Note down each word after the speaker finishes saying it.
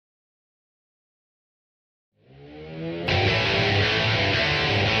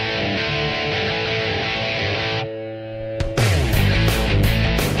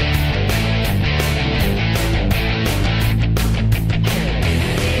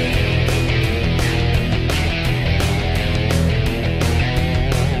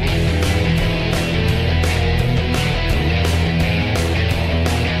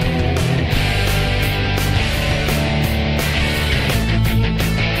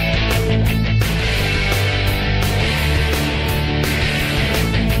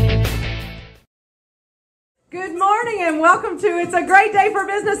Welcome to It's a Great Day for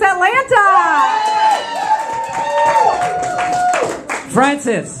Business Atlanta.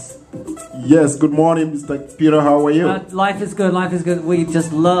 Francis. Yes, good morning, Mr. Peter. How are you? Life is good. Life is good. We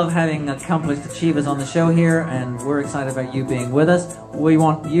just love having accomplished achievers on the show here, and we're excited about you being with us. We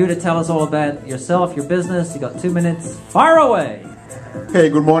want you to tell us all about yourself, your business. You got 2 minutes. Fire away. Hey,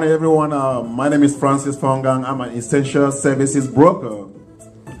 good morning, everyone. My name is Francis Fongang. I'm an essential services broker.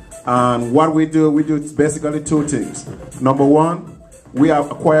 And what we do basically two things. Number one, we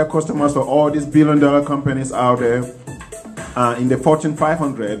acquire customers for all these billion-dollar companies out there in the Fortune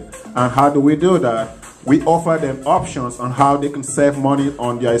 500. And how do we do that? We offer them options on how they can save money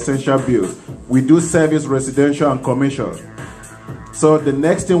on their essential bills. We do service residential and commercial. So the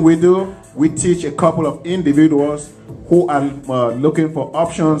next thing we do, we teach a couple of individuals who are looking for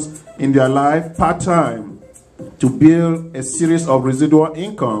options in their life part-time to build a series of residual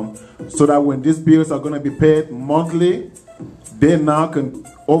income so that when these bills are going to be paid monthly, they now can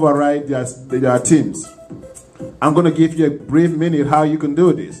override their teams. I'm going to give you a brief minute how you can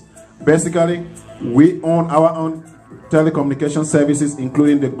do this. Basically, we own our own telecommunication services,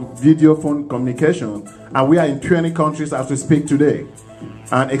 including the video phone communication, and we are in 20 countries as we speak today,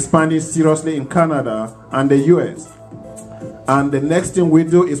 and expanding seriously in Canada and the US. And the next thing we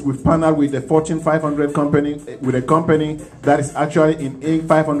do is we partner with the Fortune 500 company, with a company that is actually in Inc.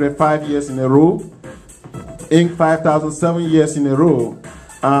 500 5 years in a row, Inc. 5000 7 years in a row,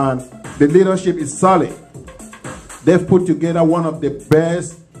 and the leadership is solid. They've put together one of the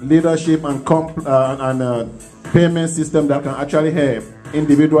best leadership and payment system that can actually help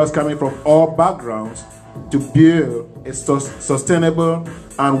individuals coming from all backgrounds to build a sustainable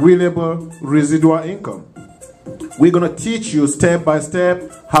and reliable residual income. We're going to teach you step by step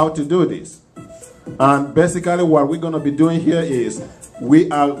how to do this. And basically what we're going to be doing here is we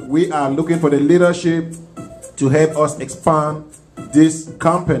are looking for the leadership to help us expand this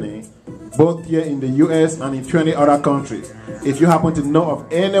company both here in the US and in 20 other countries. If you happen to know of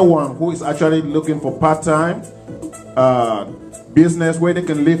anyone who is actually looking for part-time business where they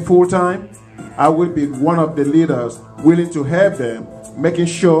can live full-time, I will be one of the leaders willing to help them, making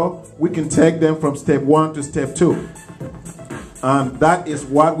sure we can take them from step 1 to step 2. And that is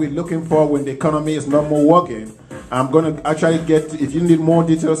what we're looking for when the economy is not more working. I'm going to actually if you need more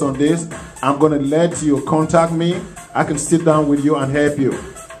details on this, I'm going to let you contact me. I can sit down with you and help you.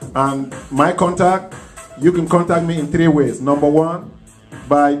 And my contact, you can contact me in 3 ways. Number one,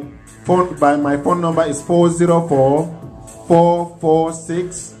 by my phone number is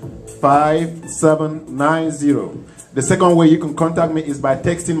 404-446-5790. The second way you can contact me is by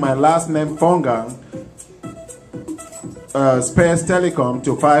texting my last name Fongang, space telecom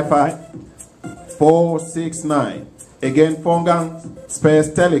to 55469. Again, Fongang space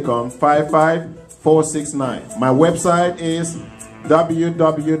telecom 55469. My website is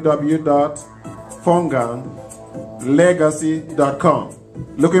www.fonganglegacy.com.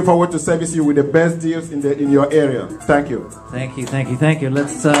 Looking forward to service you with the best deals in your area. Thank you. Thank you. Thank you. Thank you.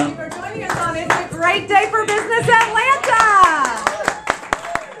 Let's. Thank you for joining us on It's a Great Day for Business.